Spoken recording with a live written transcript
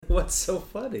What's so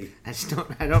funny? I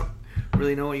don't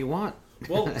really know what you want.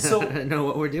 Well, so I don't know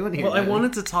what we're doing here. well, I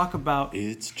wanted to talk about.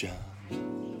 It's John.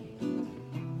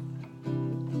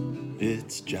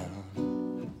 It's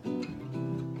John.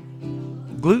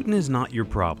 Gluten is not your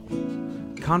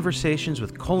problem. Conversations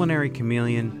with culinary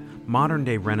chameleon,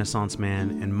 modern-day Renaissance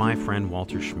man, and my friend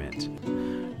Walter Schmidt.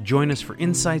 Join us for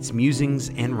insights, musings,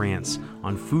 and rants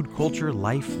on food culture,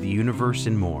 life, the universe,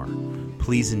 and more.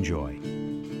 Please enjoy.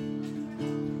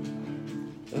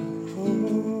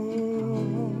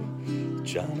 Oh,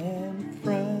 John and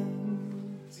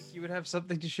friends. You would have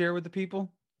something to share with the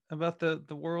people about the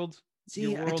world.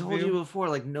 See, I told you before,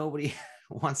 like nobody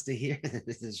wants to hear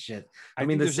this shit. I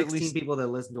mean, think the there's at 16 least- people that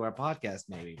listen to our podcast,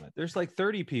 maybe, but There's like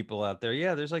 30 people out there.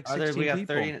 Yeah, there's like 16 we got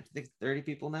people. 30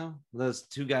 people now. Those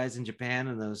 2 guys in Japan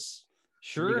and those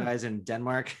 3 Sure, guys in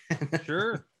Denmark.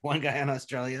 sure. 1 guy in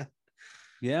Australia.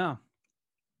 Yeah.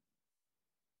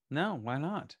 No, why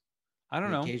not? I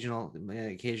don't know.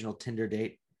 Occasional Tinder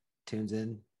date tunes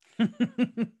in.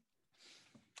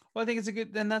 Well, I think it's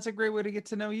that's a great way to get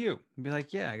to know you. And be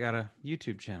like, yeah, I got a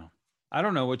YouTube channel. I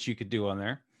don't know what you could do on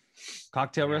there.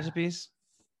 Cocktail recipes,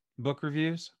 book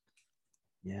reviews.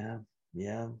 Yeah.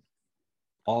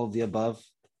 All of the above.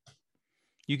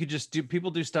 You could just people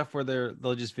do stuff where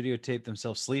they'll just videotape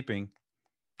themselves sleeping.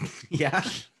 Yeah.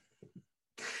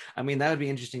 I mean, that would be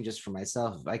interesting just for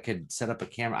myself. If I could set up a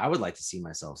camera, I would like to see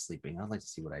myself sleeping. I'd like to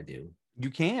see what I do. You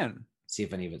can. See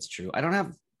if any of it's true. I don't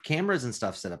have cameras and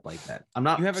stuff set up like that. I'm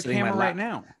not. You have a setting my camera right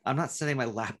now. I'm not setting my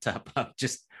laptop up.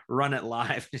 Just run it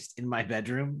live, just in my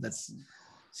bedroom. That's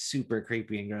super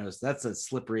creepy and gross. That's a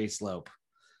slippery slope.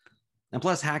 And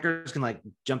plus, hackers can like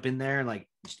jump in there and like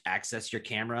just access your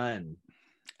camera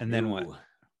And then what? Ooh.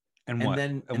 And what?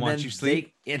 Then and once you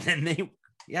sleep.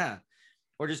 Yeah.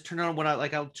 Or just turn on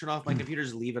I'll turn off my computer,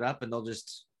 just leave it up, and they'll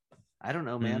just. I don't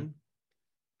know, man.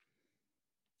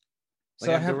 So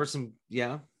there were some.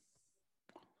 Yeah.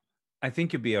 I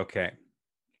think you'll be okay.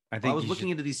 I was looking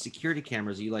into these security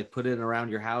cameras. You like put it around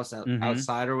your house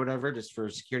outside or whatever, just for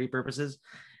security purposes.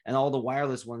 And all the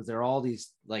wireless ones, they're all these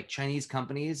like Chinese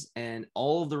companies. And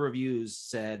all of the reviews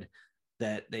said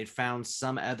that they'd found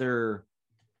some other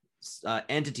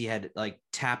entity had like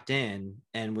tapped in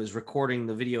and was recording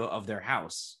the video of their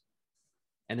house.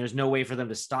 And there's no way for them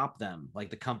to stop them. Like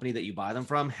the company that you buy them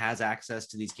from has access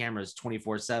to these cameras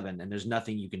 24/7, and there's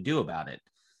nothing you can do about it.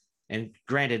 And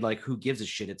granted, like, who gives a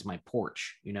shit? It's my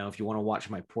porch. You know, if you want to watch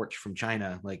my porch from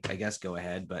China, like, I guess go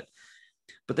ahead. But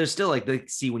there's still like, they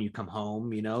see when you come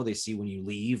home, you know, they see when you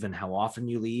leave and how often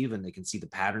you leave, and they can see the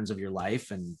patterns of your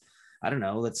life. And I don't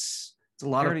know, it's a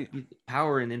lot of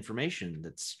power and information.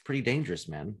 That's pretty dangerous,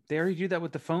 man. They already do that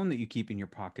with the phone that you keep in your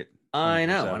pocket. I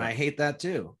know. And I hate that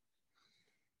too.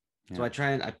 Yeah. So I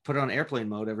put it on airplane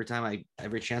mode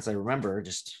every chance I remember,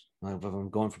 just if I'm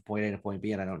going from point A to point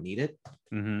B and I don't need it.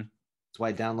 Mm-hmm. That's why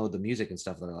I download the music and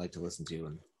stuff that I like to listen to.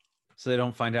 And so they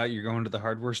don't find out you're going to the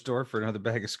hardware store for another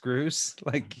bag of screws.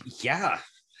 Like, yeah,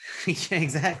 yeah,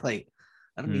 exactly.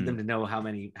 I don't need them to know how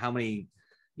many,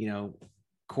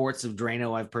 quarts of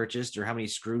Drano I've purchased, or how many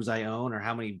screws I own, or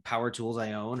how many power tools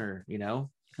I own, or,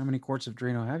 how many quarts of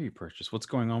Drano have you purchased? What's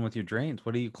going on with your drains?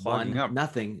 What are you clogging up?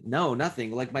 Nothing. No,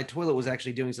 nothing. Like my toilet was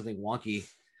actually doing something wonky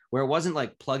where it wasn't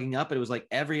like plugging up, but it was like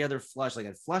every other flush, like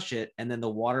I'd flush it and then the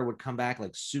water would come back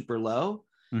like super low.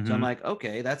 Mm-hmm. So I'm like,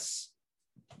 okay, that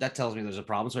tells me there's a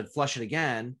problem. So I'd flush it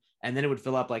again and then it would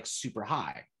fill up like super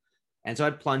high. And so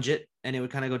I'd plunge it and it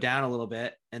would kind of go down a little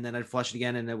bit, and then I'd flush it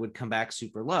again and it would come back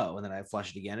super low. And then I'd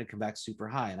flush it again and come back super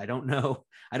high. And I don't know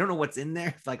what's in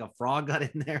there. If like a frog got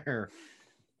in there, or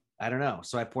I don't know.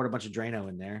 So I poured a bunch of Drano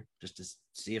in there just to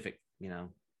see if it,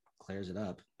 clears it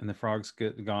up. And the frog's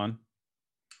gone.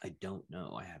 I don't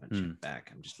know. I haven't checked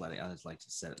back. I just like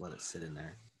to let it sit in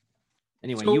there.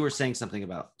 Anyway, So, you were saying something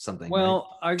about something.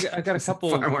 Well, right? I got a couple.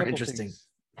 Far more couple interesting.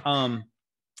 Things.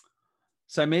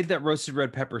 So I made that roasted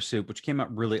red pepper soup, which came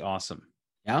out really awesome.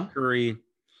 Yeah. Curry.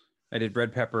 I did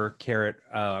red pepper, carrot.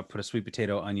 I put a sweet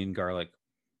potato, onion, garlic.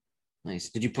 Nice.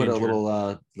 Did you put Ginger. a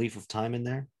little leaf of thyme in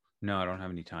there? No, I don't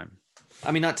have any time.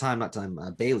 I mean, not thyme.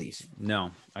 Bay leaf. No,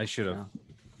 I should have.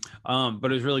 No.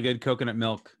 But it was really good. Coconut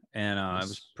milk. And it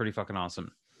was pretty fucking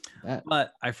awesome.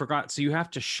 But I forgot. So you have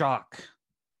to shock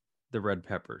the red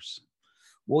peppers.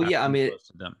 Well, yeah. I mean,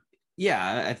 them.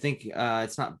 Yeah, I think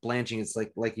it's not blanching. It's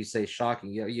like you say,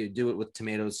 shocking. You do it with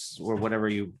tomatoes or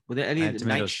whatever with any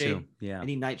nightshade. Too. Yeah.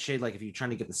 Any nightshade, like if you're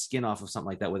trying to get the skin off of something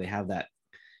like that, where they have that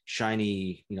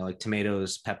shiny, like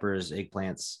tomatoes, peppers,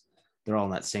 eggplants, they're all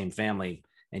in that same family.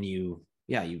 And you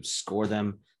score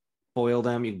them, boil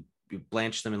them. You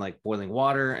blanch them in like boiling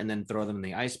water and then throw them in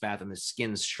the ice bath, and the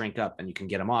skins shrink up and you can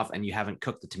get them off, and you haven't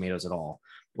cooked the tomatoes at all.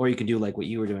 Or you can do like what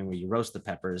you were doing, where you roast the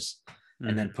peppers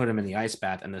and then put them in the ice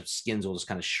bath, and the skins will just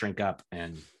kind of shrink up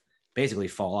and basically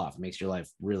fall off. It makes your life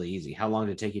really easy. How long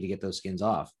did it take you to get those skins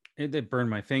off? It burned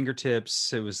my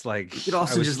fingertips. It was like You could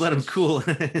also just let them cool.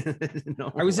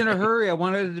 No I was in a way. hurry. I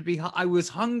wanted it to be. I was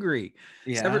hungry.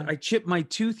 Yeah. I chipped my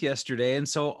tooth yesterday, and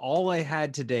so all I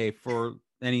had today for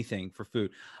anything for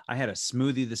food, I had a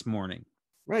smoothie this morning.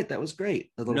 Right. That was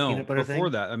great. The little No, peanut butter before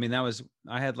thing. that, I mean,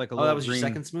 I had like a Oh, little that was your green-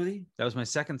 second smoothie? That was my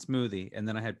second smoothie, and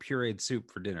then I had pureed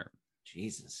soup for dinner.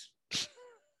 Jesus.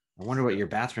 I wonder what your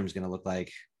bathroom's going to look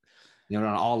like. You know,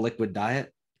 on an all liquid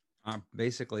diet.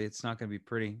 Basically, it's not going to be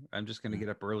pretty. I'm just going to get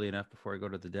up early enough before I go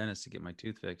to the dentist to get my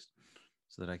tooth fixed,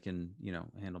 so that I can,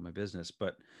 handle my business.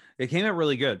 But it came out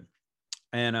really good,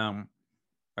 and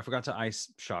I forgot to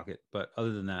ice shock it, but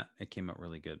other than that, it came out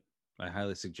really good. I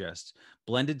highly suggest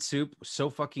blended soup. So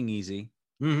fucking easy.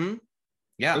 Mm-hmm.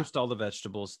 Yeah. Roast all the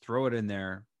vegetables, throw it in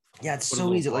there. Yeah, it's put a so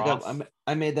little easy. Like broth.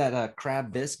 I made that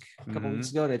crab bisque a couple Mhm.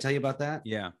 weeks ago. Did I tell you about that?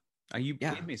 Yeah, you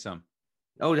Yeah. gave me some.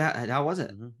 Oh, how was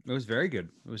it? It was very good.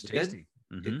 It was Good? tasty.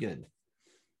 Good, good.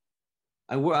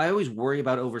 I always worry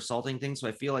about oversalting things, so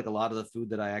I feel like a lot of the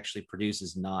food that I actually produce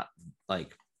is not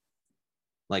like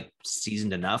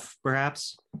seasoned enough,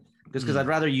 perhaps. Because I'd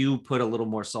rather you put a little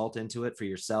more salt into it for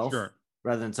yourself, Sure.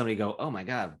 rather than somebody go, "Oh my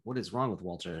God, what is wrong with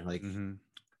Walter?" Like,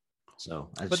 so.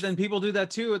 But then people do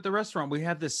that too at the restaurant. We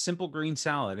have this simple green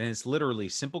salad, and it's literally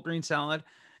simple green salad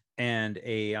and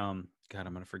a God,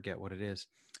 I'm gonna forget what it is.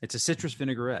 It's a citrus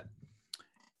vinaigrette.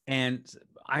 And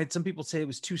I had some people say it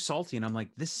was too salty, and I'm like,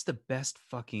 this is the best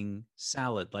fucking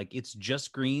salad. Like, it's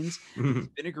just greens.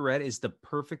 Vinaigrette is the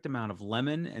perfect amount of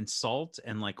lemon and salt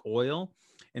and like oil,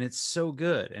 and it's so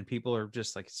good. And people are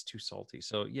just like, it's too salty.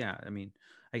 So yeah, I mean,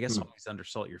 I guess always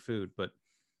undersalt your food, but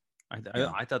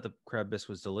I thought the crab bisque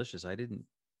was delicious. I didn't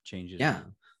change it. Yeah.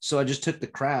 So I just took the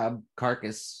crab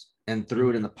carcass and threw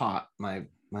it in the pot, my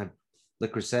Le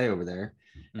Creuset over there.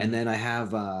 And then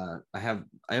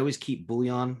I always keep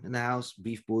bouillon in the house,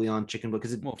 beef bouillon, chicken,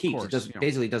 because it keeps, it doesn't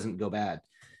basically doesn't go bad.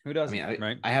 Who doesn't? I mean,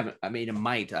 right? it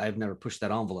might, I've never pushed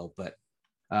that envelope, but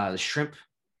the shrimp.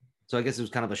 So I guess it was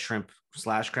kind of a shrimp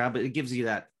 / crab, but it gives you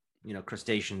that,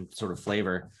 crustacean sort of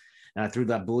flavor. And I threw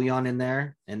that bouillon in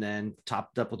there and then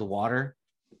topped up with the water,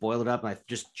 boiled it up. And I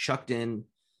just chucked in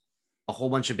a whole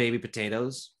bunch of baby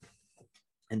potatoes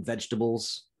and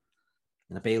vegetables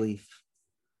and a bay leaf.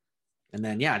 And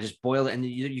then, just boil it. And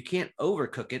you can't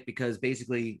overcook it, because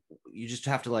basically you just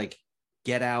have to like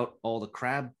get out all the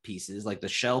crab pieces, like the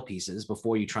shell pieces,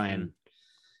 before you try and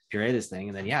puree this thing.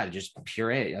 And then, just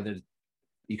puree it.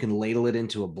 You can ladle it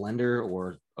into a blender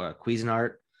or a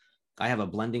Cuisinart. I have a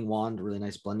blending wand, a really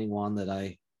nice blending wand that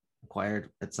I acquired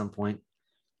at some point.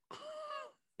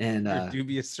 And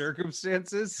dubious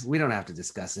circumstances. We don't have to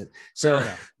discuss it. So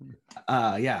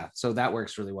so that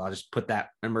works really well. Just put that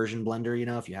immersion blender,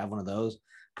 if you have one of those,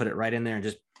 put it right in there and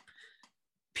just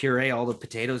puree all the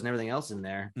potatoes and everything else in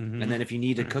there. And then if you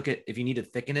need to cook it, if you need to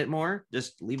thicken it more,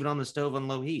 just leave it on the stove on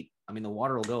low heat. I mean, the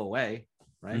water will go away,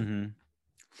 right?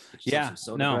 Yeah,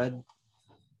 soda bread.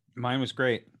 Mine was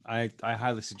great. I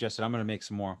highly suggest it. I'm going to make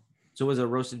some more. So it was a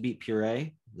roasted beet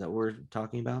puree that we're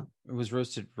talking about? It was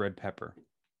roasted red pepper.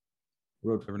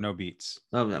 There were no beets.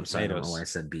 Oh, I'm sorry. I don't know Tomatoes. why I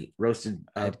said beet. Roasted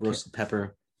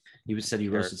pepper. You said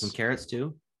you roasted some carrots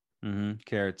too?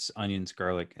 Carrots, onions,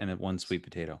 garlic, and one sweet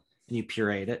potato. And you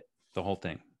pureed it? The whole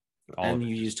thing. And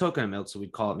you used coconut milk, so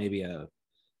we'd call it maybe a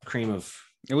cream of...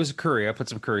 It was a curry. I put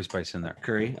some curry spice in there.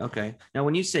 Curry, okay. Now,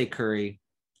 when you say curry,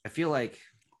 I feel like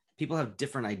people have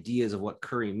different ideas of what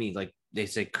curry means. Like, they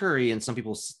say curry, and some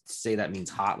people say that means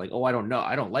hot. Like, oh, I don't know.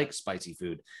 I don't like spicy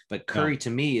food. But curry to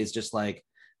me is just like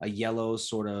a yellow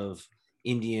sort of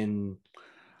Indian...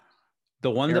 The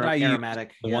one that I use,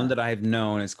 aromatic. one that I've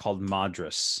known is called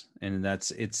Madras, and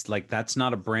that's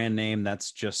not a brand name.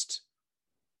 That's just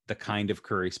the kind of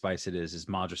curry spice it is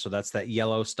Madras. So that's that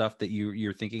yellow stuff that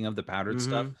you're thinking of, the powdered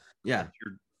stuff. Yeah,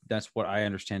 that's what I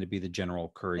understand to be the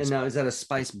general curry. And now, is that a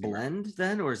spice blend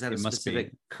then, or is that a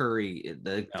specific curry?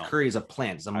 The curry is a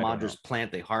plant. It's a Madras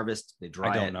plant. They harvest. They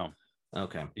dry it. I don't know.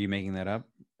 Okay. Are you making that up?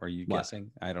 Or are you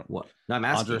guessing? I don't. What? No, I'm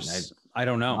asking. Madras, I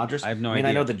don't know. Madras? I have no idea.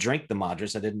 I know the drink, the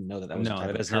Madras. I didn't know that was no.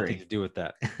 That has nothing to do with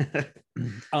that.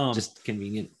 Just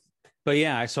convenient. But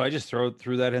yeah, so I just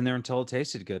threw that in there until it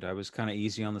tasted good. I was kind of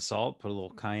easy on the salt. Put a little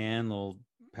cayenne, a little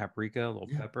paprika, a little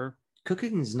pepper.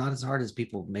 Cooking is not as hard as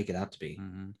people make it out to be.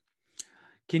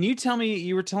 Can you tell me?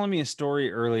 You were telling me a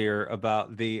story earlier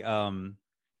about the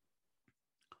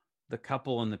the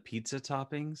couple and the pizza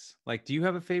toppings? Like, do you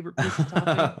have a favorite pizza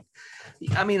topping?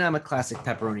 I mean, I'm a classic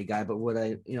pepperoni guy, but what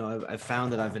I've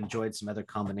found that I've enjoyed some other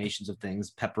combinations of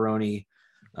things. Pepperoni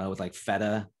with like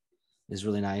feta is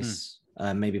really nice.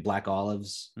 Maybe black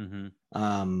olives.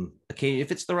 Okay,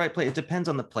 if it's the right place, it depends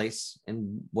on the place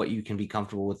and what you can be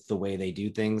comfortable with the way they do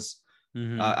things.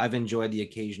 I've enjoyed the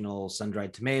occasional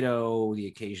sun-dried tomato,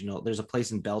 there's a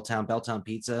place in Belltown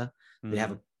Pizza. They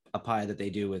have a pie that they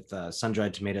do with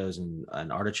sun-dried tomatoes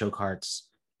and artichoke hearts.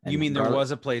 You mean there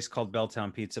was a place called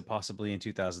Belltown Pizza possibly in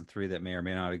 2003 that may or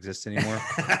may not exist anymore?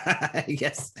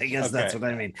 Yes, I guess that's what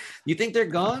I mean. You think they're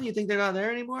gone? You think they're not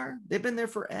there anymore? They've been there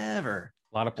forever.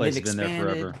 A lot of places have been there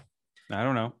forever. I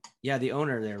don't know. Yeah, the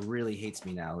owner there really hates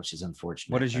me now, which is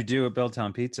unfortunate. What did you do at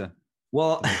Belltown Pizza?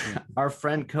 Well, our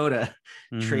friend Coda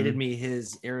traded me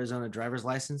his Arizona driver's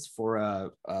license for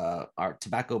our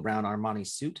tobacco brown Armani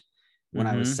suit when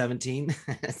I was 17.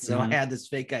 So I had this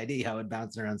fake ID I would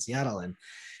bounce around Seattle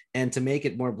and to make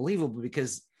it more believable,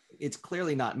 because it's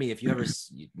clearly not me. If you ever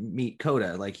meet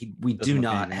Coda, like we do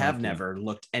not have never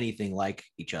looked anything like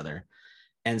each other.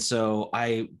 And so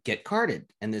I get carded,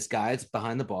 and this guy's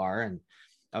behind the bar, and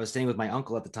I was staying with my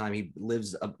uncle at the time. He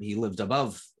lived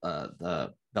above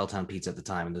the Belltown Pizza at the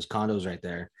time, and there's condos right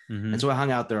there. And so I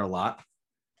hung out there a lot.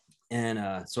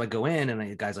 And so I go in, and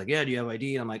the guy's like, "Yeah, do you have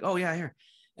ID?" And I'm like, "Oh yeah, here."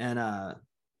 And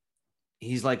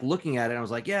he's like looking at it. And I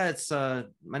was like, "Yeah, it's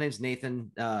my name's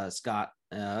Nathan Scott.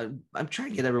 I'm trying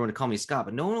to get everyone to call me Scott,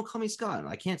 but no one will call me Scott. And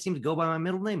I can't seem to go by my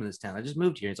middle name in this town. I just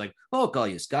moved here." He's like, "Oh, I'll call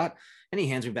you Scott." And he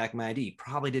hands me back my ID.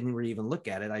 Probably didn't really even look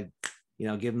at it. I,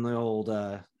 give him the old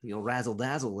razzle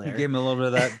dazzle there. You gave him a little bit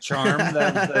of that charm,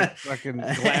 that fucking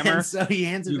glamour. And so he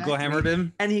hands it back glamored to me,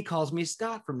 him, and he calls me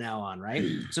Scott from now on, right?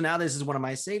 So now this is one of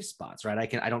my safe spots, right?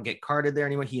 I don't get carded there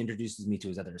anymore. He introduces me to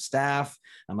his other staff.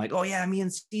 I'm like, "Oh yeah, me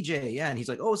and CJ, yeah." And he's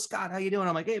like, "Oh Scott, how you doing?"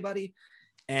 I'm like, "Hey buddy."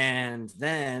 And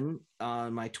then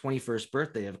on my 21st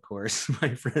birthday, of course,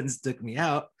 my friends took me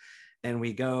out, and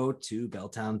we go to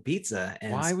Belltown Pizza.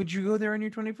 And why would you go there on your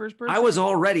 21st birthday? I was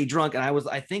already drunk, and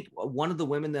I think one of the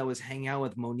women that was hanging out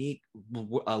with Monique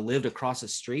lived across the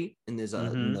street in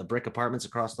in the brick apartments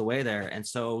across the way there. And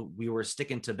so we were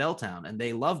sticking to Belltown, and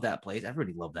they loved that place.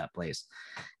 Everybody loved that place.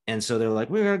 And so they're like,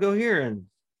 "We're going to go here." And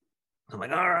I'm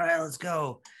like, "All right, let's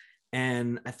go."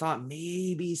 And I thought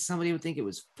maybe somebody would think it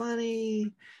was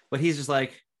funny, but he's just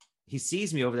like, he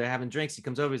sees me over there having drinks. He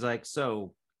comes over, he's like,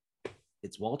 "So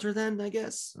it's Walter then, I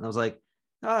guess?" And I was like,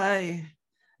 "Hi." And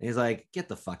he's like, "Get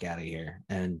the fuck out of here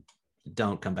and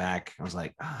don't come back." I was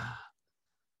like, ah.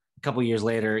 A couple years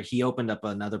later, he opened up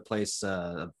another place,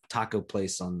 a taco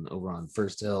place over on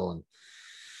First Hill, and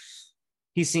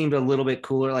he seemed a little bit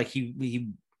cooler. Like he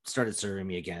started serving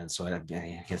me again, so I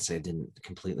guess I didn't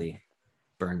completely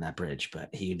burn that bridge, but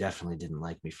he definitely didn't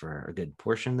like me for a good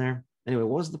portion there. Anyway,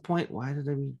 what was the point? Why did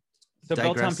I So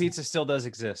Belltown Pizza still does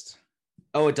exist.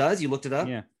 Oh, it does? You looked it up?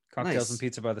 Yeah. Cocktails and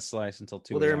pizza by the slice until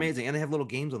 2 Well, they're amazing. And they have little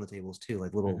games on the tables too,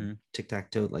 like little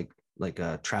tic-tac-toe,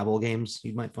 like travel games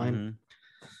you might find.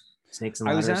 Snakes and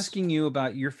ladders. I was asking you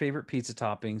about your favorite pizza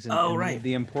toppings and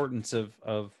the importance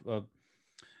of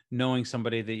knowing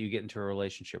somebody that you get into a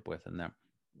relationship with and them.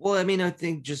 Well, I mean, I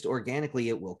think just organically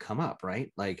it will come up,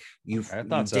 right? Like you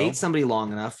date somebody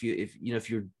long enough, if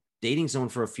you're dating someone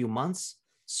for a few months,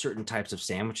 certain types of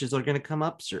sandwiches are going to come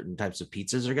up, certain types of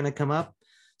pizzas are going to come up,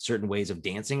 certain ways of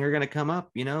dancing are going to come up,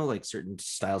 like certain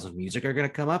styles of music are going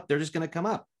to come up. They're just going to come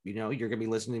up. You're going to be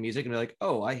listening to music and be like,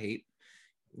 "Oh, I hate,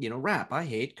 rap. I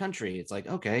hate country." It's like,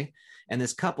 okay. And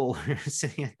this couple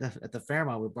sitting at the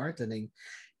Fairmont, we're bartending,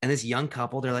 and this young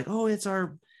couple, they're like, "Oh, it's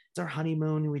our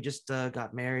honeymoon. We just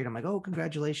got married." I'm like, "Oh,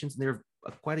 congratulations." And they're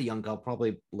quite a young couple,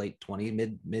 probably late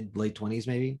 20s, mid late 20s,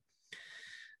 maybe.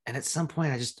 And at some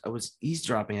point I was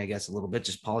eavesdropping, I guess, a little bit,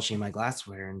 just polishing my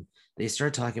glassware. And they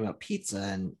started talking about pizza.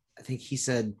 And I think he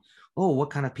said, "Oh, what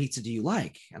kind of pizza do you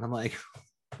like?" And I'm like,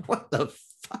 what the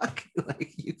fuck?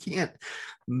 Like, you can't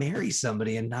marry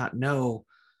somebody and not know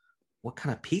what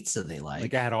kind of pizza they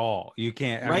like at all. You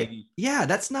can't, right? I mean, yeah,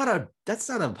 that's not a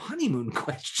honeymoon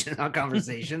question or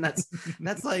conversation. that's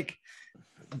like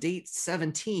date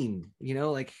 17,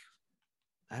 like,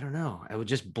 I don't know. It would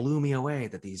just blew me away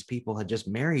that these people had just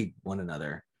married one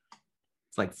another.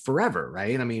 It's like forever,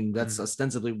 right? I mean, that's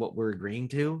ostensibly what we're agreeing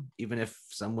to, even if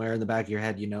somewhere in the back of your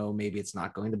head, maybe it's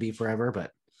not going to be forever,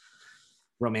 but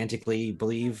romantically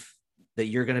believe that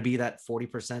you're going to be that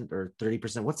 40% or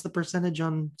 30%. What's the percentage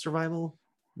on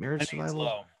marriage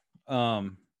survival? Low.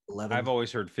 11. I've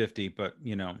always heard 50, but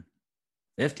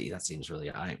 50, that seems really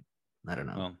high. I don't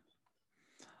know. Well,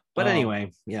 but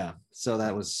anyway, yeah. So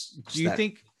that was. Do you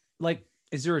think, like,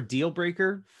 Is there a deal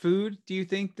breaker food? Do you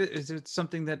think that is it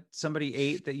something that somebody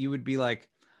ate that you would be like,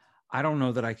 I don't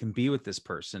know that I can be with this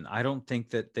person. I don't think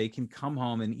that they can come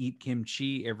home and eat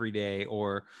kimchi every day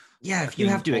or Yeah, if you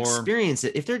have to or experience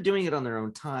it, if they're doing it on their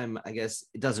own time, I guess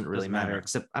it doesn't really Doesn't matter. matter.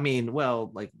 Except, I mean, well,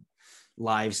 like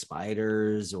live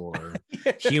spiders or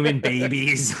human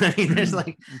babies. I mean, there's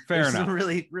like fair there's enough. some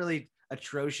really, really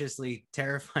atrociously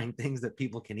terrifying things that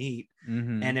people can eat.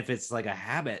 Mhm. And if it's like a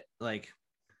habit, like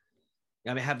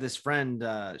I have this friend,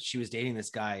 she was dating this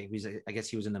guy who's, I guess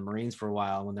he was in the Marines for a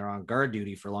while. When they're on guard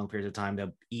duty for long periods of time,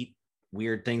 they'll eat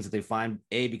weird things that they find,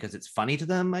 because it's funny to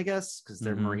them, I guess, because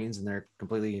they're Mhm. Marines and they're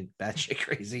completely batshit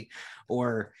crazy,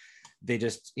 or they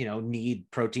just, need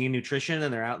protein, nutrition,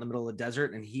 and they're out in the middle of the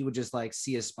desert. And he would just like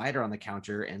see a spider on the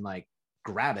counter and like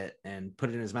grab it and put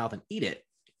it in his mouth and eat it.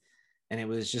 And it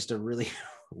was just a really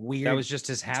weird. That was just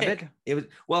his habit. tick. It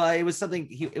was something.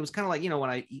 It was kind of like, when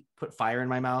I put fire in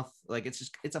my mouth, like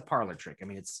it's a parlor trick. I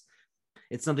mean, it's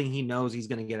something he knows he's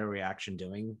going to get a reaction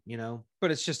doing.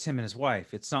 But it's just him and his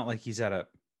wife. It's not like he's at a,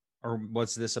 or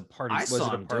was this a party? I Was saw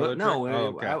it a him do parlor it. No, trick? Oh,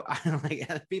 okay.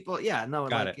 I like people. Yeah, no,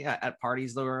 Got like it. yeah, at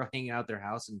parties they were hanging out at their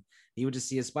house, and he would just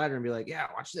see a spider and be like, "Yeah,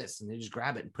 watch this," and they just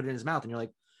grab it and put it in his mouth, and you're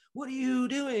like, "What are you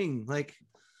doing?" Like,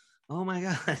 oh my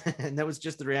god! And that was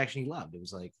just the reaction he loved. It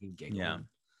was like he giggled, Yeah.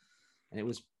 and it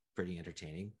was pretty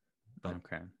entertaining. But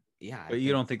Okay. yeah, But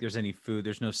you don't think there's any food?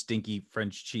 There's no stinky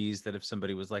French cheese that if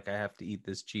somebody was like, I have to eat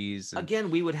this cheese. And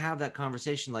again, we would have that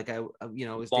conversation. Like I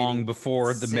was long dating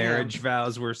before the Sam. marriage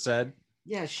vows were said.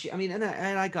 Yeah, I mean, and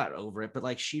I got over it, but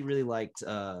like she really liked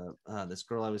this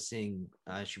girl I was seeing.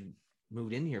 She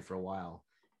moved in here for a while,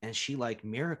 and she liked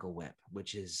Miracle Whip,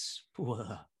 which is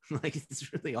like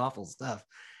it's really awful stuff.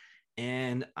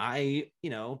 And I,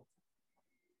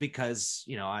 because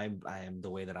I am the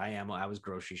way that I am, I was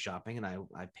grocery shopping and I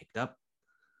picked up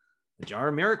a jar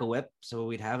of Miracle Whip so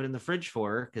we'd have it in the fridge for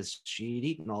her because she'd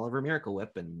eaten all of her Miracle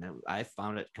Whip, and I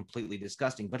found it completely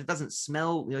disgusting. But it doesn't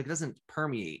smell, like it doesn't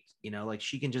permeate, like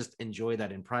she can just enjoy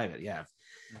that in private. Yeah,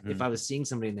 if I was seeing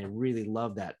somebody and they really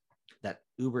love that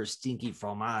uber stinky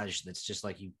fromage, that's just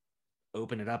like you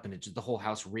open it up and it just, the whole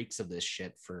house reeks of this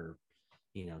shit for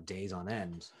days on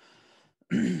end.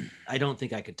 I don't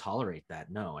think I could tolerate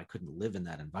that. No, I couldn't live in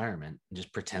that environment and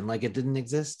just pretend like it didn't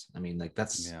exist. I mean, like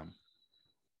that's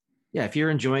yeah, if you're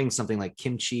enjoying something like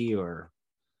kimchi or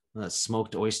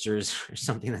smoked oysters or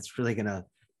something that's really gonna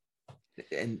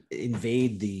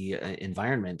invade the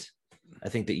environment, I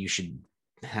think that you should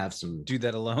have some Do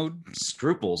that alone.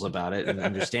 scruples about it and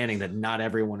understanding that not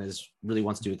everyone really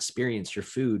wants to experience your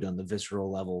food on the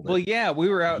visceral level. Well, yeah, we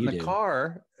were out in you the do.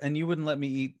 car and you wouldn't let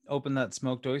me open that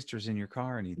smoked oysters in your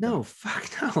car and eat them. No, fuck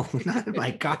no, not in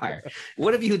my car.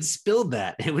 What if you had spilled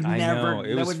that? It would I never, know,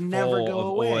 it that was would never full go of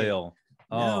away. oil.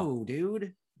 Oh. No,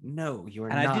 dude. No, you are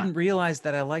And not. I didn't realize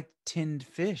that I liked tinned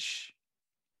fish.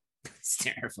 It's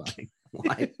terrifying.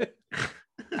 Why?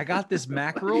 I got this Why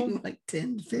mackerel. do you like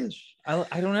tinned fish?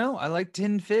 I don't know. I like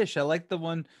tinned fish. I like the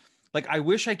one, like I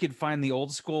wish I could find the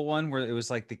old school one where it was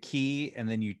like the key and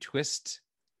then you twist.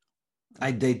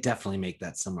 They definitely make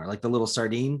that somewhere, like the little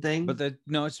sardine thing. But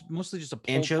no, it's mostly just a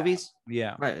pull anchovies, tab.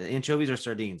 Yeah. right? Anchovies or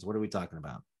sardines? What are we talking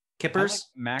about? I like Kippers,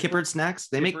 mackerel- kippered snacks.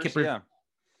 They make kippers, kipper.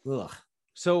 Yeah. Ugh.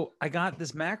 So I got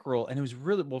this mackerel and it was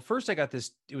really, well, first I got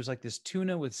this, it was like this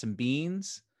tuna with some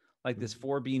beans, like this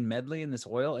 4-bean medley in this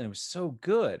oil, and it was so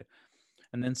good.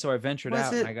 And then so I ventured Was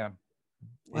out it? and I got,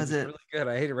 Was was it? really good.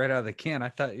 I ate it right out of the can. I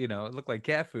thought, it looked like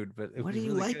cat food, but it What was do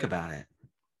you really like good. about it?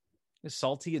 It's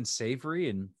salty and savory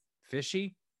and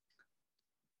fishy.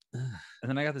 Ugh. And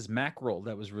then I got this mackerel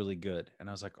that was really good. And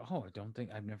I was like, oh,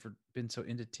 I've never been so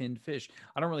into tinned fish.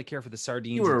 I don't really care for the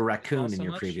sardines. You were a and raccoon so in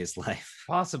your much. previous life.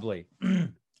 Possibly. I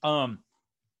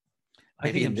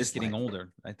Maybe think in I'm just this getting life.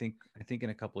 older. I think in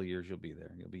a couple of years you'll be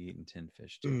there. You'll be eating tinned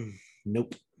fish too.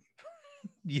 Nope.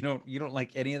 You don't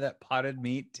like any of that potted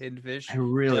meat, tinned fish, I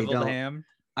really deviled don't. ham.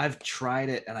 I've tried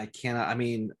it and I cannot. I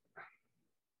mean,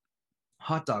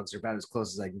 hot dogs are about as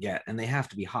close as I can get, and they have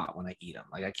to be hot when I eat them.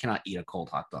 Like I cannot eat a cold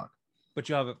hot dog. But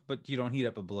you don't heat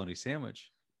up a bologna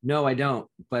sandwich. No, I don't.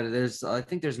 But I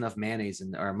think there's enough mayonnaise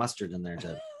or mustard in there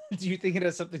to. Do you think it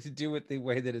has something to do with the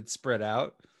way that it's spread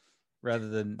out rather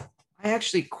than I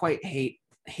actually quite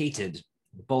hated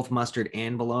both mustard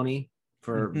and bologna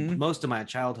for Mhm. most of my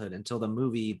childhood until the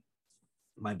movie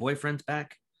My Boyfriend's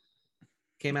Back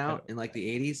came out in like the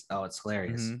 80s. Oh, it's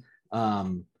hilarious.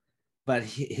 Mhm. But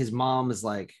his mom is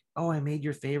like, oh, I made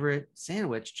your favorite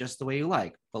sandwich just the way you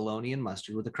like, bologna and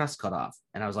mustard with the crust cut off.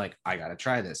 And I was like, I gotta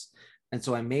try this. And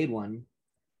so I made one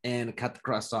and cut the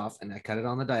crust off and I cut it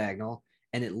on the diagonal,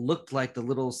 and it looked like the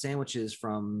little sandwiches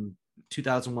from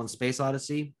 2001 Space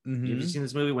Odyssey. Have you seen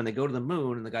this movie when they go to the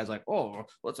moon and the guy's like, oh,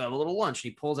 let's have a little lunch?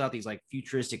 And he pulls out these like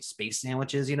futuristic space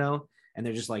sandwiches, you know, and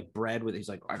they're just like bread with, he's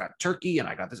like, I got turkey and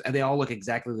I got this. And they all look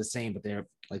exactly the same, but they're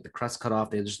like the crust cut off.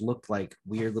 They just looked like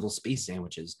weird little space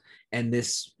sandwiches. And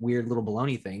this weird little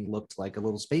bologna thing looked like a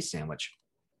little space sandwich.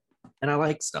 And I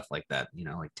like stuff like that, you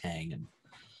know, like Tang and,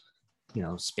 you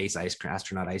know, space ice cream,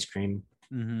 astronaut ice cream.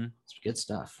 It's good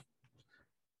stuff.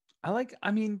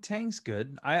 I mean, Tang's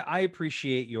good. I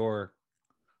appreciate your,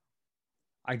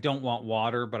 I don't want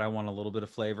water, but I want a little bit of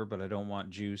flavor, but I don't want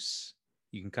juice.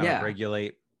 You can kind of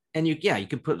regulate. And you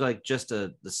can put like just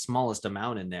the smallest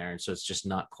amount in there. And so it's just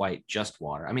not quite just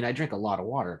water. I mean, I drink a lot of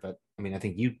water, but I mean, I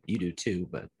think you do too,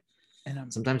 but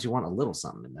sometimes you want a little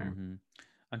something in there.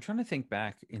 I'm trying to think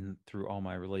back through all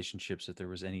my relationships, if there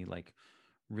was any like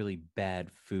really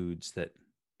bad foods that,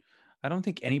 I don't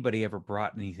think anybody ever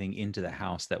brought anything into the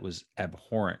house that was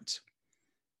abhorrent.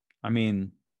 I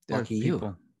mean, Lucky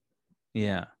people.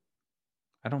 Yeah.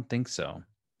 I don't think so.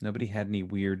 Nobody had any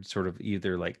weird sort of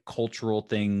either like cultural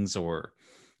things or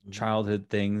childhood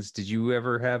things. Did you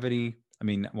ever have any? I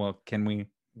mean, well, can we?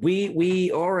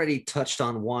 We already touched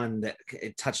on one that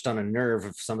it touched on a nerve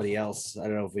of somebody else. I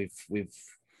don't know if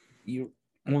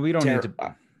Well, we don't need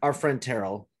to. Our friend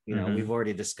Terrell, you know, we've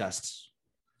already discussed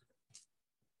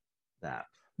that.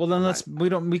 Well, then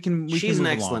She's an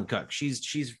excellent along. cook.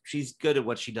 She's good at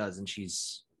what she does, and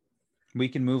we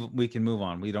can move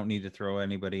on. We don't need to throw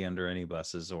anybody under any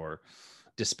buses or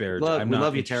disparage. We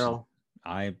love you, Terrell.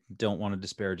 I don't want to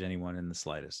disparage anyone in the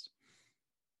slightest.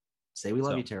 Say we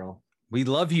love you, Terrell. We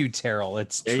love you, Terrell.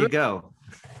 There you go.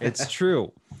 It's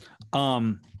true.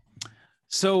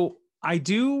 So I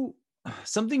do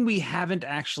something we haven't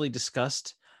actually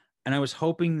discussed, and I was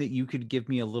hoping that you could give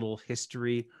me a little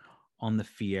history on the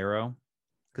Fiero,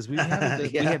 because we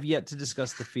have yet to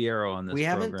discuss the Fiero on this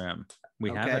program. We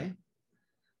haven't.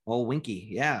 Oh, Winky,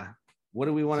 yeah. What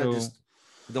do we want to just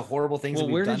the horrible things? Well,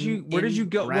 where did you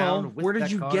go? Well, where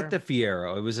did you get the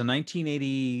Fiero? It was a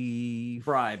 1980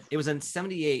 bribe. It was in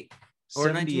 78 or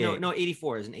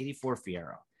 84. It was an 84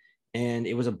 Fiero. And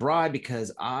it was a bribe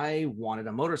because I wanted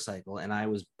a motorcycle, and I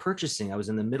was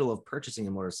in the middle of purchasing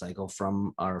a motorcycle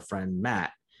from our friend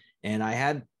Matt. And I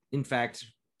had, in fact,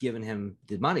 given him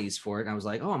the monies for it. And I was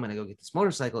like, oh, I'm going to go get this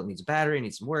motorcycle. It needs a battery, it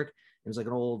needs some work. It was like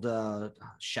an old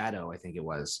Shadow, I think it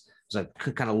was. It was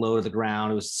like kind of low to the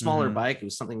ground. It was a smaller bike. It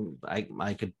was something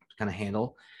I could kind of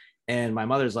handle. And my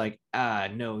mother's like,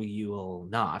 no, you will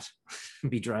not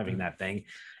be driving that thing.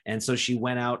 And so she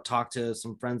went out, talked to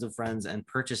some friends of friends, and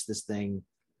purchased this thing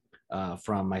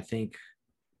from, I think,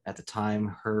 at the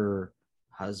time, her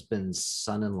husband's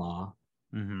son-in-law.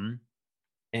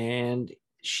 And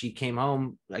she came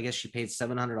home. I guess she paid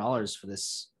 $700 for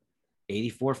this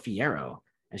 84 Fiero.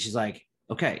 And she's like,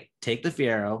 okay, take the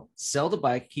Fiero, sell the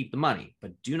bike, keep the money,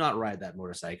 but do not ride that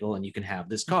motorcycle, and you can have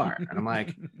this car. And I'm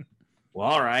like, well,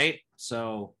 all right.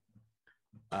 So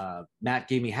Matt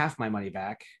gave me half my money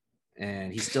back,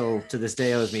 and he still to this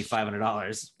day owes me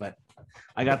 $500. But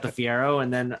I got the Fiero,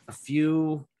 and then a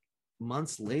few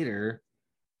months later,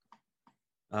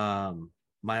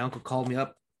 my uncle called me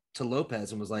up to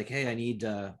Lopez and was like, hey, I need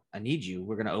you.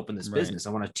 We're going to open this business. I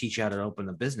want to teach you how to open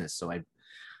the business. So I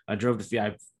drove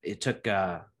to it took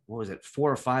 4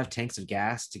 or 5 tanks of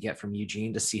gas to get from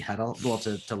Eugene to Seattle, well,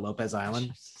 to Lopez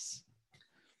Island.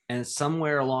 And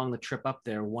somewhere along the trip up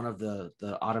there, one of the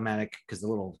automatic, because the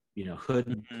little,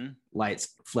 hood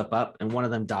lights flip up, and one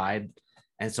of them died.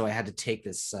 And so I had to take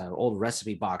this old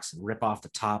recipe box and rip off the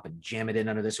top and jam it in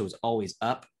under this. So it was always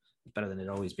up, better than it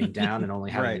always being down and only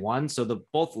having one. So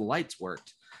both the lights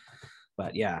worked.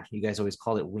 But yeah, you guys always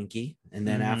called it Winky. And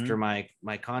then after my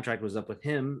contract was up with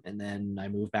him, and then I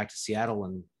moved back to Seattle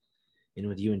and in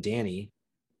with you and Danny,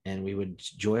 and we would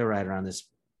joyride around this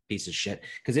piece of shit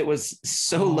because it was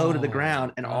so low to the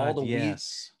ground, and all the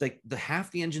wheels, like the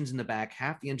half the engines in the back,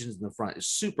 half the engines in the front is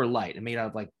super light and made out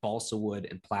of like balsa wood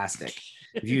and plastic.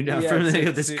 If you know from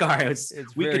this car,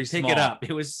 we could pick it up.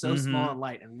 It was so small and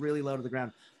light and really low to the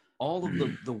ground. All of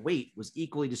the weight was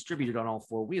equally distributed on all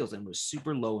 4 wheels and was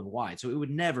super low and wide. So it would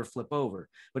never flip over.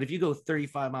 But if you go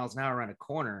 35 miles an hour around a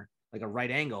corner, like a right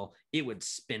angle, it would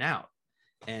spin out.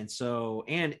 And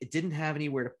it didn't have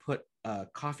anywhere to put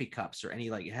coffee cups or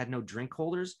it had no drink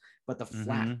holders, but the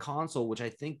flat console, which I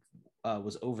think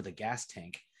was over the gas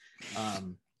tank.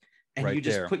 And you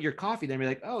just put your coffee there and be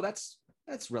like, oh, that's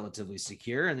relatively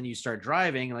secure. And then you start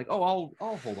driving and like, oh,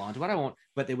 I'll hold on to it. I won't.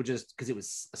 But they would just, because it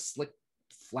was a slick,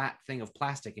 flat thing of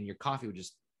plastic, and your coffee would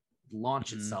just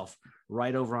launch Mhm. itself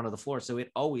right over onto the floor. So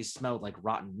it always smelled like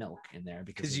rotten milk in there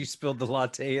Because because you spilled the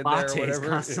latte in there or lattes whatever.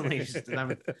 constantly. Just,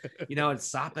 I'd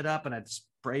sop it up and I'd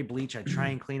spray bleach. I'd try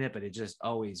and clean it, but it just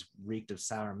always reeked of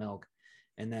sour milk.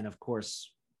 And then, of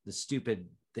course, the stupid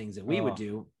things that we would Oh.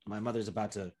 do. My mother's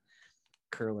about to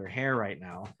curl her hair right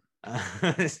now.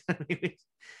 We would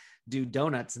do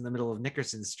donuts in the middle of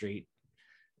Nickerson Street,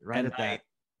 right At at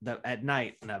at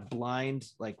night, and a blind,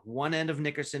 like one end of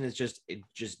Nickerson is it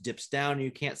just dips down,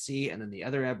 you can't see, and then the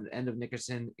other end of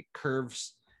Nickerson, it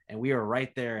curves, and we are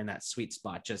right there in that sweet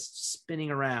spot, just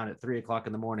spinning around at 3 o'clock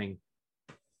in the morning,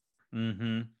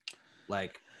 Mm-hmm.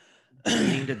 like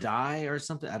waiting to die or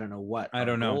something. I don't know what I our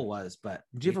don't know. goal was, but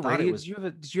Did you we have a thought it radio? was-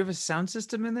 Did you have a sound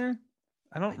system in there?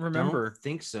 I don't remember. Don't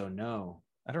think so. No,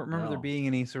 I don't remember there no. being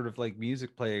any sort of like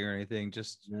music playing or anything.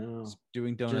 Just no,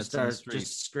 doing donuts just in the street,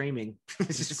 just screaming,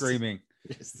 just screaming.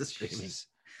 just the screaming.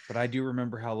 But I do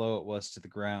remember how low it was to the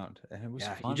ground, and it was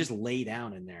Yeah, fun. you just lay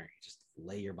down in there. You just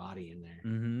lay your body in there.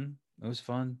 Mm-hmm. It was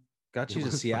fun. Got It you to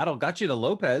was fun. Seattle. Got you to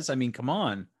Lopez. I mean, come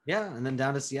on. Yeah, and then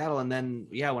down to Seattle, and then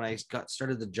when I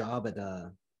started the job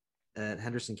at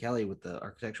Henderson Kelly with the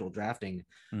architectural drafting,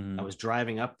 Mhm. I was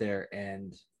driving up there,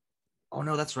 and oh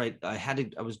no, that's right.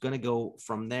 I was going to go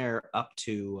from there up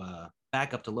to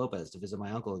back up to Lopez to visit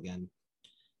my uncle again,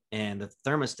 and the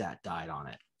thermostat died on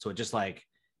it, so it just like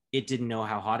it didn't know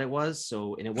how hot it was,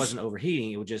 so and it wasn't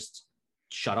overheating, it would just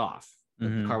shut off. The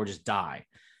Mhm. car would just die,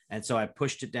 and so I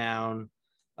pushed it down.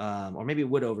 Or maybe it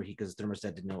would overheat because the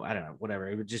thermostat didn't know. I don't know. Whatever.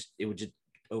 It would just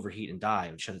overheat and die.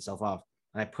 It would shut itself off.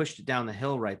 And I pushed it down the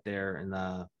hill right there in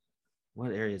the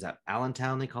what area is that?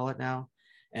 Allentown, they call it now.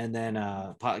 And then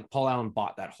Paul Allen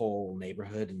bought that whole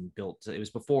neighborhood and built. It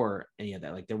was before any of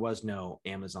that. Like there was no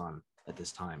Amazon at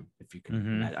this time. If you can,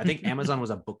 Mhm. I think Amazon was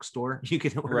a bookstore. You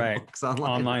could order Right. books online.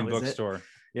 Online That was it. bookstore.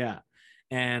 Yeah.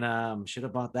 And should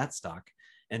have bought that stock.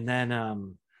 And then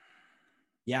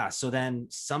so then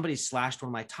somebody slashed one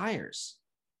of my tires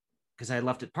because I had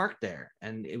left it parked there,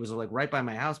 and it was like right by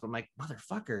my house, but I'm like,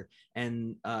 motherfucker.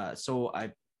 And so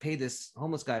I paid this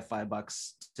homeless guy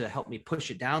 $5 to help me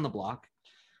push it down the block,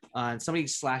 and somebody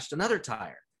slashed another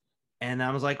tire, and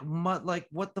I was like,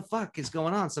 what the fuck is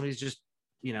going on? Somebody's just,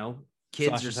 kids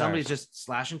Slashing or somebody's tires. just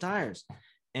slashing tires.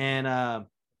 And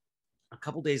a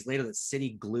couple days later, the city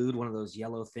glued one of those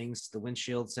yellow things to the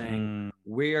windshield saying,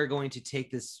 we are going to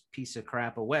take this piece of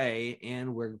crap away,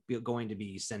 and we're going to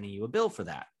be sending you a bill for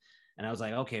that. And I was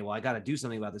like, okay, well, I got to do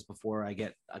something about this before I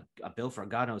get a bill for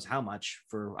God knows how much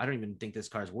for, I don't even think this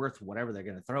car's worth whatever they're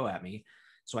going to throw at me.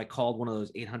 So I called one of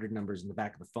those 800 numbers in the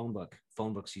back of the phone book.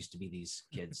 Phone books used to be these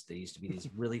kids. They used to be these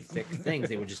really thick things.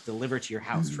 They would just deliver to your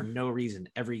house for no reason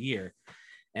every year.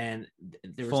 And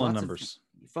there was Phone lots numbers.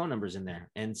 of phone numbers in there.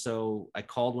 And so I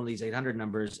called one of these 800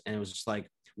 numbers, and it was just like,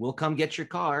 we'll come get your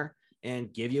car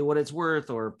and give you what it's worth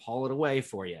or haul it away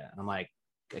for you. And I'm like,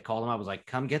 I called them up. I was like,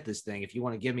 come get this thing if you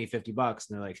want to give me $50. And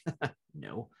they're like,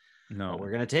 no, No. but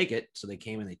we're going to take it. So they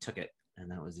came and they took it.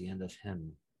 And that was the end of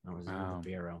him. That was the end Wow. of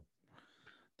Vero.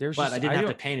 There's But just, I didn't have to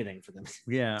don't- pay anything for them.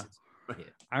 Yeah.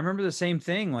 I remember the same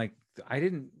thing. Like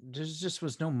there just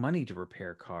was no money to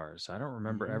repair cars. I don't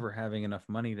remember Mhm. ever having enough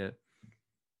money to,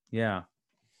 yeah,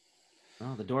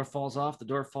 Oh, the door falls off. The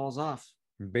door falls off.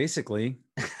 basically.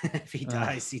 If he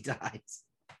dies, he dies.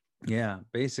 Yeah,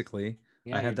 basically.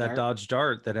 Yeah, I had your that dart- Dodge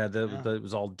Dart that had Yeah. that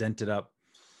was all dented up.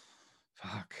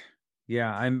 Fuck.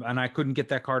 Yeah, I couldn't get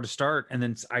that car to start. And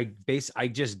then I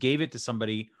just gave it to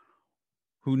somebody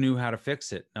who knew how to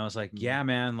fix it. And I was like, Mhm. yeah,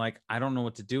 man, like I don't know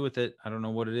what to do with it. I don't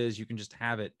know what it is. You can just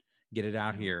have it, get it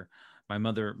out Yeah. here. My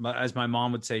mother, as my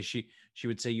mom would say, she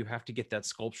would say, you have to get that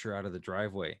sculpture out of the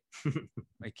driveway.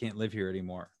 I can't live here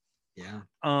anymore. Yeah.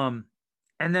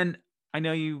 And then I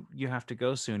know you have to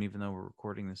go soon, even though we're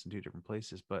recording this in two different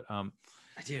places, but I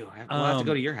do. I'll have to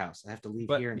go to your house. I have to leave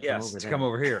but here and yes, come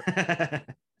over to there. come over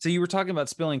here. So you were talking about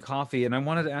spilling coffee, and I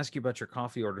wanted to ask you about your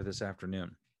coffee order this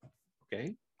afternoon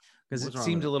Okay. because What's it wrong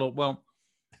seemed with a it? little, well,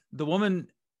 the woman,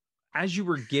 as you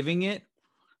were giving it,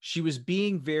 she was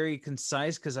being very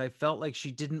concise because I felt like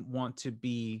she didn't want to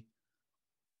be.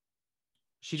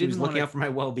 She didn't was want looking to, out for my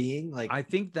well-being. Like, I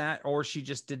think that, or she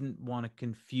just didn't want to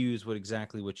confuse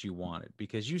exactly what you wanted,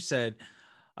 because you said,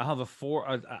 I'll have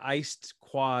a iced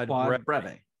quad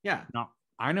breve. Yeah. No,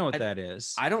 I know what that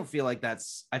is. I don't feel like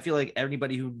I feel like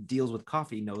anybody who deals with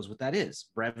coffee knows what that is.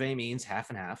 Breve means half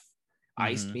and half.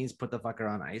 Iced Mhm. means put the fucker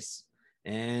on ice.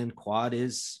 And quad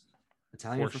is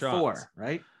Italian 4 for shots. 4,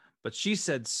 right? But she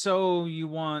said, so you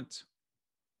want,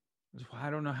 I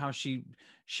don't know how she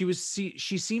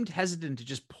seemed hesitant to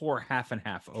just pour half and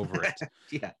half over it.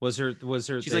 Yeah. Was her She's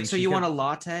thing. like, so She you kept- want a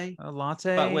latte, a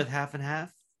latte? but with half and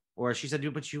half? Or she said,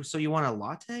 but you want a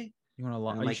latte? You want a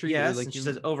lot? I'm like, yes. And she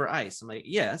says, over ice. I'm like,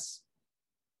 yes.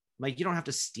 I'm like, you don't have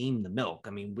to steam the milk.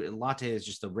 I mean, latte is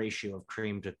just a ratio of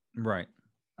cream to, right.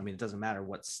 I mean, it doesn't matter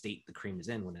what state the cream is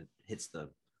in when it hits the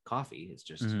coffee. It's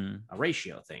just a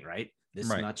ratio thing, right? This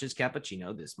much is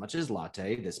cappuccino, this much is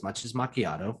latte, this much is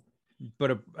macchiato.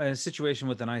 But a situation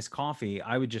with an iced coffee,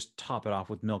 I would just top it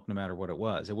off with milk no matter what it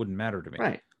was. It wouldn't matter to me.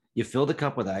 Right. You fill the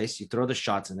cup with ice, you throw the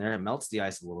shots in there, it melts the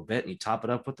ice a little bit, and you top it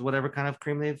up with whatever kind of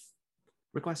cream they've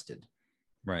requested.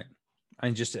 Right.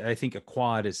 I think a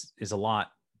quad is a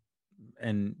lot.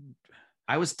 And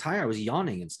I was tired. I was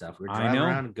yawning and stuff. We were driving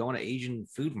around and going to Asian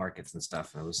food markets and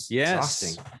stuff. And it was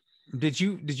exhausting. Did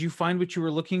you find what you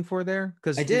were looking for there?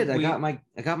 Because I did. I got my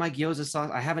gyoza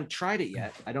sauce. I haven't tried it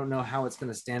yet. I don't know how it's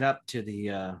going to stand up to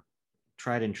the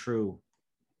tried and true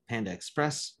Panda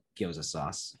Express gyoza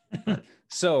sauce.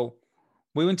 So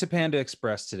we went to Panda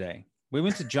Express today. We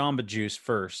went to Jamba Juice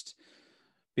first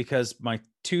because my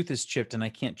tooth is chipped and I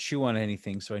can't chew on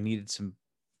anything. So I needed some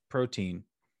protein.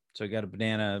 So I got a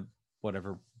banana,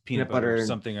 whatever, peanut butter or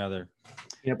something or other.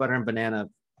 Peanut butter and banana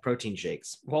protein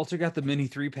shakes. Walter got the mini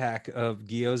 3-pack of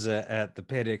gyoza at the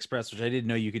Panda Express, which I didn't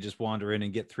know you could just wander in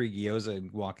and get 3 gyoza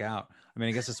and walk out. I mean,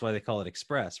 I guess that's why they call it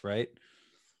Express, right?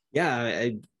 Yeah,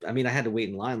 I mean, I had to wait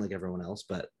in line like everyone else,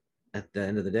 but at the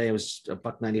end of the day, it was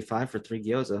 $1.95 for 3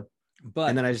 gyoza. But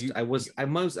and then I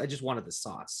just wanted the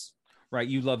sauce. Right,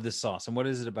 you love the sauce, and what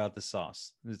is it about the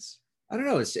sauce? I don't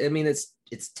know.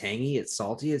 It's tangy, it's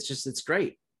salty, it's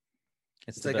great.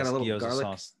 It's like got a little garlic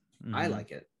sauce. Mm-hmm. I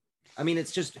like it. I mean,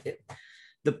 it's just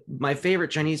my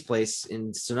favorite Chinese place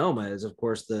in Sonoma is, of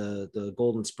course, the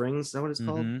Golden Springs. Is that what it's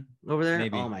called over there?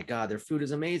 Maybe. Oh my God, their food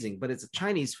is amazing, but it's a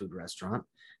Chinese food restaurant,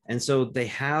 and so they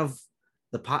have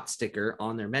the pot sticker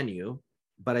on their menu.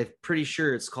 But I'm pretty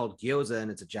sure it's called gyoza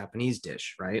and it's a Japanese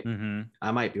dish, right? Mm-hmm.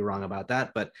 I might be wrong about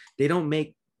that, but they don't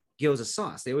make gyoza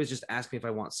sauce. They always just ask me if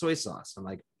I want soy sauce. I'm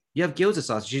like, you have gyoza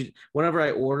sauce. Whenever I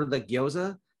order the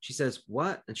gyoza, she says,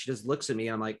 what? And she just looks at me.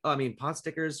 I'm like, oh, I mean, pot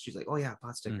stickers. She's like, oh yeah,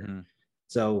 pot sticker. Mm-hmm.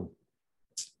 So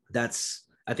I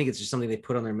think it's just something they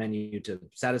put on their menu to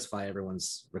satisfy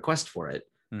everyone's request for it.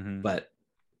 Mm-hmm. But,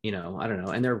 I don't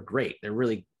know. And they're great. They're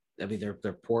really, they're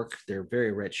pork. They're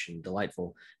very rich and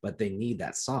delightful, but they need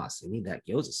that sauce. They need that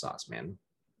gyoza sauce, man.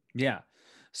 Yeah.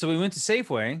 So we went to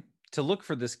Safeway to look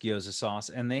for this gyoza sauce,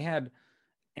 and they had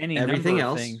everything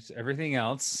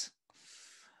else.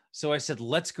 So I said,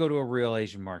 let's go to a real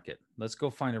Asian market. Let's go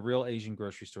find a real Asian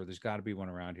grocery store. There's got to be one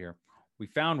around here. We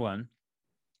found one.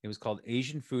 It was called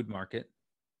Asian Food Market.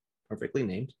 Perfectly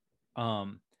named.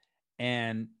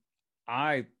 And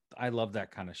I love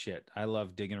that kind of shit. I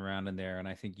love digging around in there, and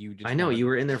I think you just. I know you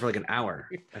were in there for like an hour.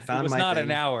 I found it was not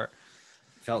an hour.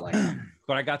 Felt like,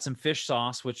 but I got some fish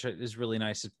sauce, which is really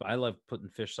nice. I love putting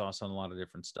fish sauce on a lot of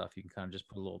different stuff. You can kind of just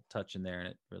put a little touch in there, and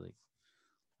it really.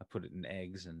 I put it in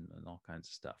eggs and all kinds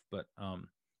of stuff. But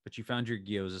you found your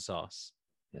gyoza sauce.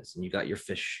 Yes, and you got your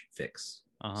fish fix.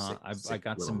 I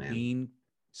got some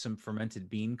some fermented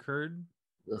bean curd.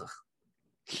 Ugh.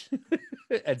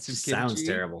 And some sounds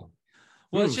terrible.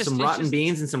 Well, it's just some rotten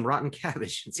beans and some rotten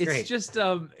cabbage. It's great. It's just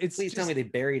Please tell me they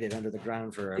buried it under the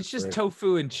ground for. It's just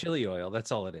tofu and chili oil.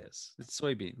 That's all it is. It's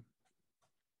soybean.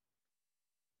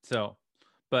 So,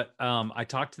 but I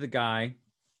talked to the guy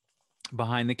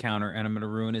behind the counter, and I'm going to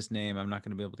ruin his name. I'm not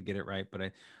going to be able to get it right, but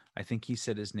I think he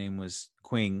said his name was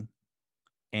Quing,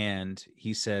 and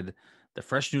he said the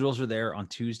fresh noodles are there on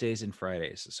Tuesdays and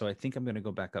Fridays. So I think I'm going to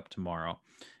go back up tomorrow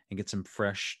and get some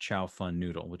fresh chow fun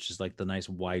noodle, which is like the nice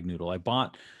wide noodle. I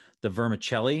bought the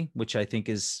vermicelli, which I think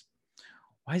is,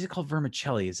 why is it called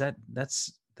vermicelli? Is that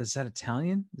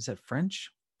Italian? Is that French?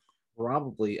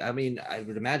 Probably. I mean, I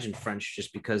would imagine French,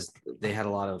 just because they had a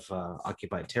lot of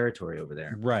occupied territory over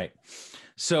there. Right.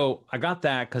 So I got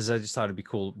that because I just thought it'd be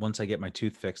cool. Once I get my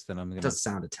tooth fixed, then I'm going to. It does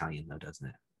sound Italian though, doesn't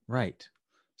it? Right.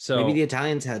 So maybe the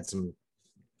Italians had some.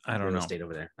 I don't know. State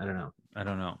over there. I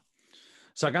don't know.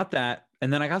 So I got that,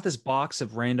 and then I got this box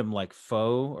of random like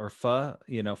pho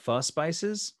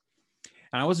spices,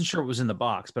 and I wasn't sure what was in the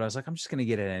box, but I was like, I'm just gonna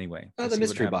get it anyway. Oh, the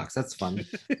mystery box. That's fun.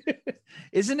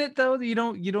 Isn't it though? You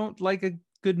don't like a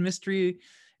good mystery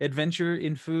adventure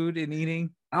in food and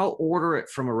eating? I'll order it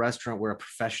from a restaurant where a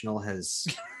professional has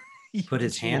put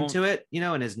his hand to it,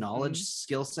 and his knowledge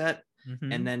skill set.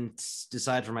 Mm-hmm. And then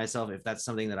decide for myself if that's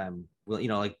something that I'm,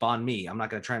 like banh mi. I'm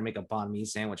not going to try and make a banh mi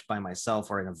sandwich by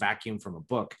myself or in a vacuum from a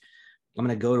book. I'm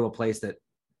going to go to a place that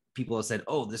people have said,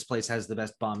 oh, this place has the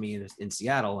best banh mi in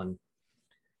Seattle. And,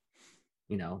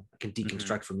 I can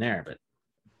deconstruct from there. But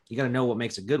you got to know what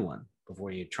makes a good one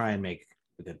before you try and make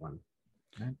a good one.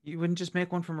 Right? You wouldn't just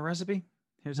make one from a recipe?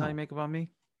 Here's how you make a banh mi?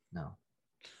 No.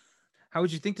 How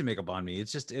would you think to make a banh mi?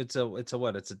 It's just it's a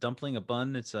what? It's a dumpling, a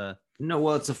bun. It's a No,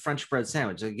 well, it's a French bread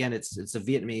sandwich. Again, it's a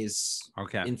Vietnamese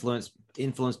okay.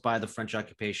 influenced by the French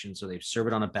occupation. So they serve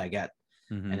it on a baguette,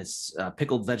 Mhm. and it's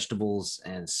pickled vegetables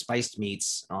and spiced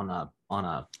meats on a.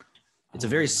 It's a Oh,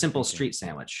 very what am I simple thinking? street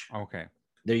sandwich. Okay.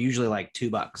 They're usually like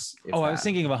 $2. if Oh, I was that.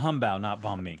 thinking of a humbao, not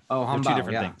banh mi. Oh, They're two humbao,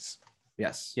 different yeah. things.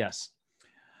 Yes. Yes.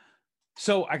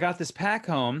 So I got this pack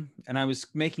home and I was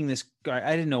making this.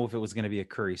 I didn't know if it was going to be a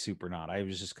curry soup or not. I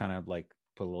was just kind of like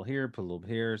put a little here, put a little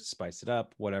here, spice it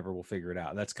up, whatever. We'll figure it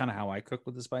out. That's kind of how I cook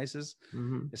with the spices.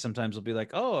 Mhm. Sometimes it'll be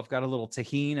like, oh, I've got a little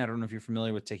tahini. I don't know if you're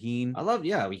familiar with tahini. I love.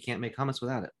 Yeah, we can't make hummus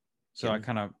without it. So I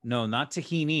kind of, no, not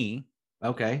tahini.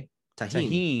 Okay. Tahini.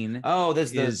 Tahini. Oh,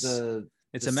 there's is- the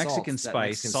It's the a Mexican salts, that spice,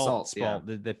 Mexican salt, salt,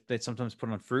 yeah. that they sometimes put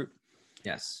on fruit.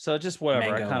 yes. So just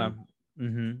whatever. Mango I kind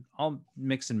of, I'll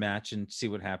mix and match and see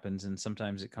what happens. And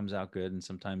sometimes it comes out good, and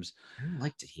sometimes, I don't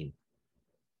like tahini.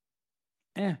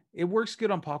 it works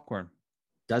good on popcorn.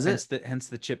 Does it? Hence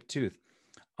the chipped tooth.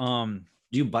 Do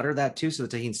you butter that too, so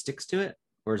the tahini sticks to it,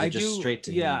 or is it just straight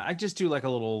tahini? Yeah, I just do like a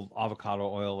little avocado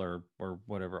oil or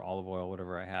whatever, olive oil,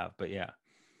 whatever I have. But yeah.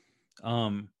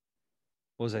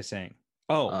 What was I saying?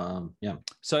 Oh, yeah.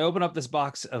 so I open up this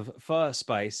box of pho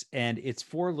spice, and it's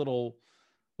 4 little,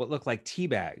 what look like tea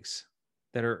bags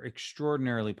that are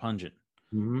extraordinarily pungent.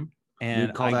 Mm-hmm. And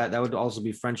You'd call that would also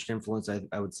be French influence.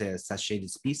 I would say a sachet de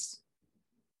spice.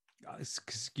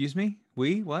 Excuse me?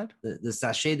 What? The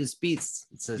sachet de spice.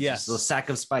 It's Yes. just a sack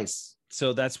of spice.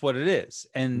 So that's what it is.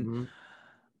 And Mhm.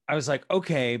 I was like,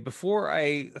 okay, before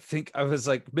I think, I was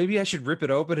like, maybe I should rip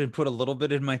it open and put a little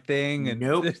bit in my thing. And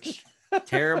Nope.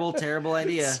 terrible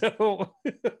idea.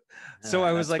 So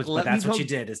I was like, that's what you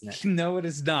did, isn't it? No, it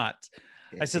is not.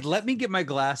 I said, let me get my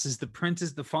glasses. The print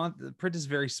is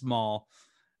very small.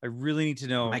 I really need to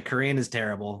know. My Korean is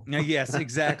terrible. Yes,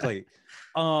 exactly.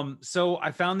 So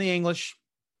I found the English.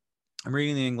 I'm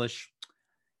reading the English,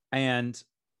 and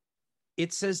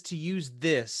it says to use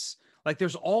this. Like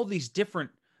there's all these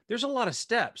different, there's a lot of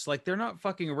steps. Like they're not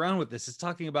fucking around with this. It's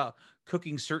talking about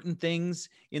cooking certain things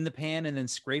in the pan and then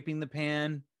scraping the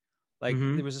pan. Like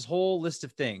Mhm. there was this whole list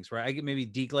of things, right? I get maybe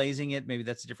deglazing it. Maybe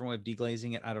that's a different way of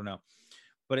deglazing it. I don't know.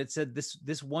 But it said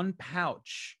this one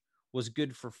pouch was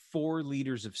good for 4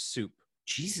 liters of soup.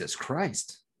 Jesus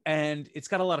Christ. And it's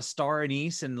got a lot of star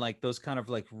anise and like those kind of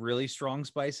like really strong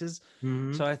spices.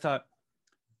 Mhm. So I thought,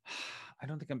 I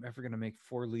don't think I'm ever going to make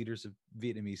 4 liters of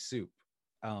Vietnamese soup.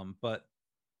 But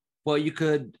Well, you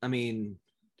could. I mean,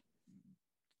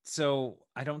 so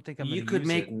I don't think I'm. you gonna could use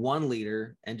make it. 1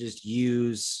 liter and just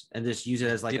use it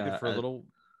as like Dip it for a little.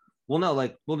 Well, no,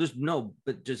 like but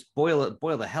just boil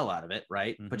the hell out of it,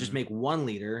 right? But just Mhm. make 1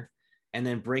 liter and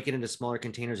then break it into smaller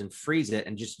containers and freeze it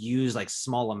and just use like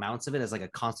small amounts of it as like a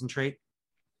concentrate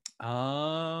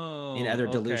Oh, in other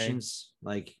okay. dilutions.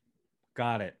 Like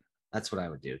Got it. that's what I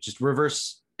would do. Just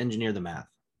reverse engineer the math.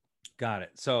 Got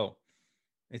it. So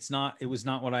it was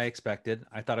not what I expected.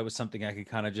 I thought it was something I could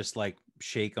kind of just like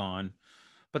shake on,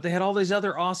 but they had all these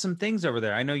other awesome things over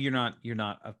there. I know you're not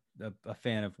a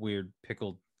fan of weird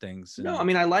pickled things. No, I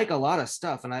mean I like a lot of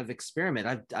stuff, and I've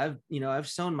experimented. I've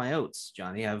sown my oats,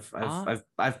 Johnny. Ah.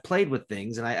 I've played with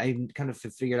things, and I kind of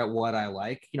figured out what I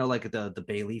like. You know, like the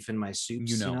bay leaf in my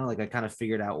soups. You know. Like I kind of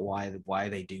figured out why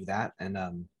they do that, and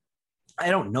I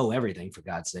don't know everything, for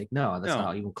God's sake. No, that's No.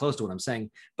 not even close to what I'm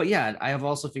saying. But yeah, I have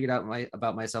also figured out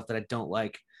about myself that I don't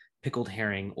like pickled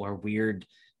herring or weird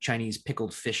Chinese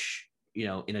pickled fish. You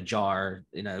know, in a jar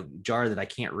that I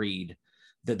can't read.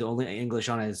 That the only English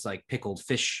on it is like pickled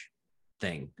fish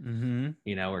thing. Mm-hmm.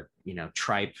 You know, or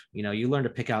tripe. You know, you learn to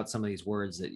pick out some of these words that